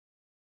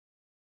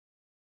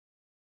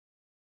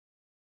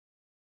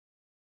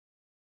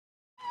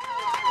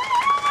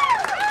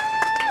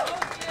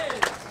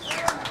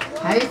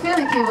How you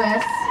feeling, Key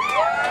West?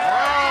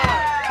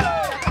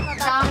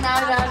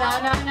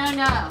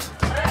 No.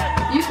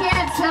 You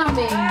can't tell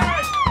me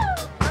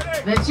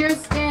that you're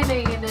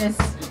standing in this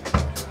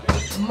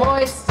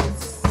moist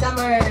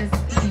summer's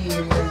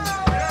eve.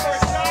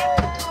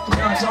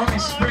 No, it's only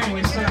spring.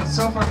 We still got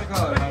so far to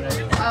go.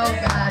 Oh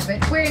God,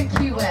 but we're in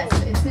Key West.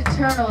 It's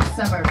eternal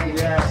summer, baby.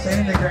 Yeah,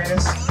 saying the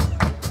greatest.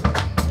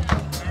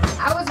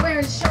 I was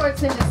wearing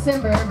shorts in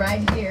December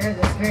right here,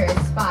 this very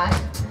spot.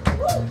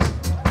 Woo.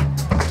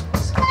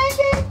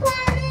 Spanking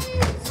party!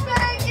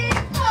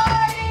 Spanking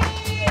party!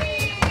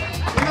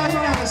 You guys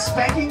want to have a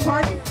spanking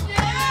party?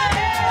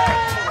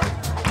 Yeah!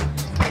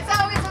 It's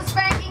always a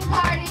spanking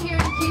party here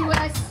in Key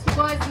West,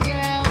 boys and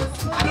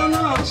girls. I don't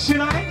know.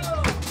 Should I?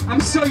 I'm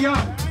so young.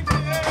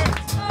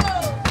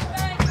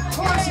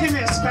 Who wants to give me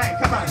a spank?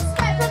 Come on.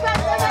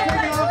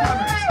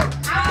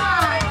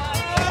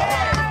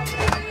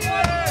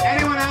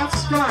 Anyone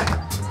else? Come on.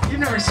 You've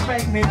never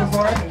spanked me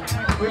before.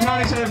 We've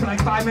known each other for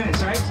like 5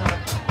 minutes, right? So,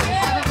 We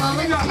have a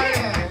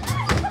volunteer.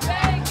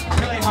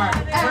 really hard.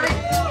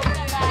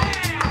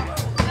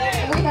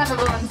 We have a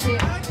volunteer.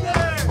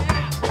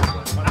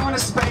 I want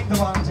to spank the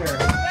volunteer.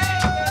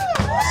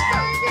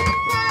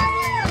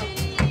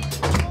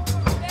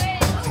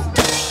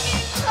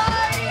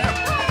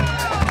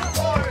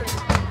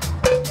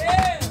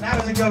 That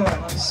was a good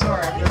one. I'm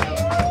sorry.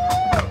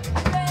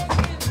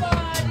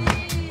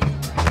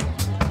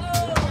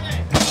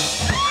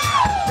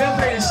 Feel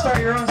free to start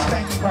your own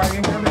spanking party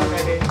whenever you're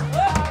ready.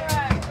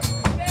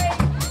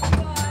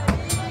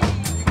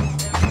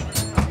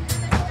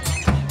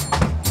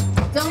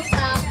 Don't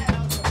stop.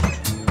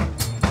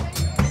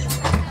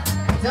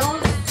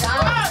 Don't